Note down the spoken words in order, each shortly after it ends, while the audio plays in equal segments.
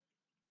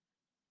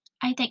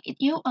I take it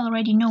you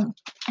already know.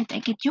 I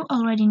take it you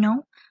already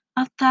know.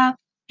 Of tap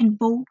and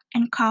bow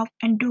and calf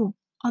and do.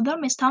 Other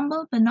may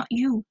stumble, but not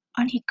you.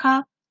 On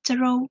hiccup,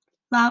 throw,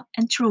 laugh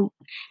and throw,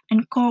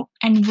 and cork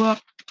and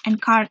work,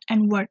 and cart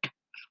and word,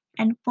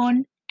 and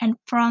phone and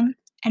front,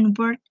 and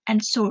word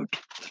and sword.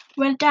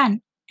 Well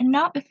done. And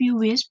now, if you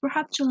wish,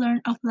 perhaps to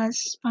learn of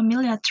less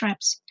familiar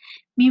traps.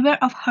 Beware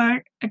of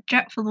hurt, a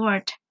dreadful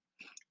word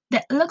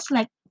that looks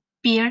like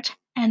beard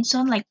and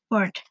sounds like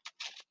bird,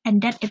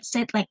 and that it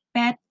said like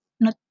bad,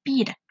 not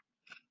bead.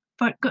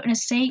 For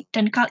goodness sake,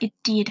 don't call it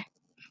deed.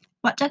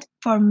 What's that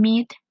for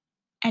meat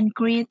and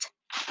greed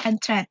and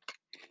threat?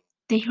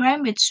 They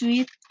rhyme with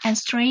sweet and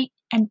straight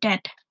and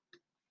dead.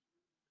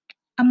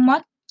 A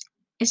moth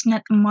is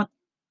not a moth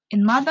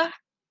in mother,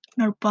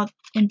 nor both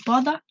in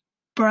bother,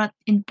 brought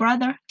in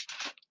brother,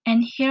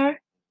 and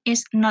here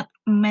is not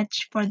a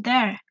match for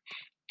there,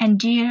 and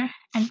dear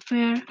and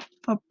fair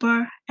for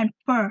burr and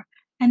fur,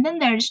 and then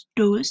there's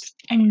do's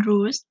and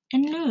roost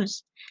and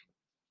loose.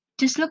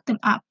 Just look them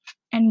up,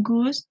 and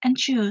goose and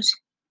shoes,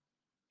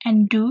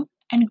 and do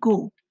and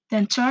go,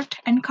 then chart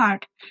and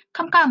cart.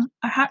 Come, come,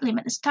 I hardly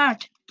made a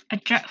start. A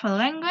dreadful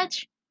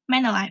language?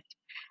 Man alive,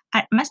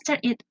 I'd mastered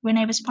it when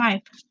I was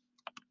 5.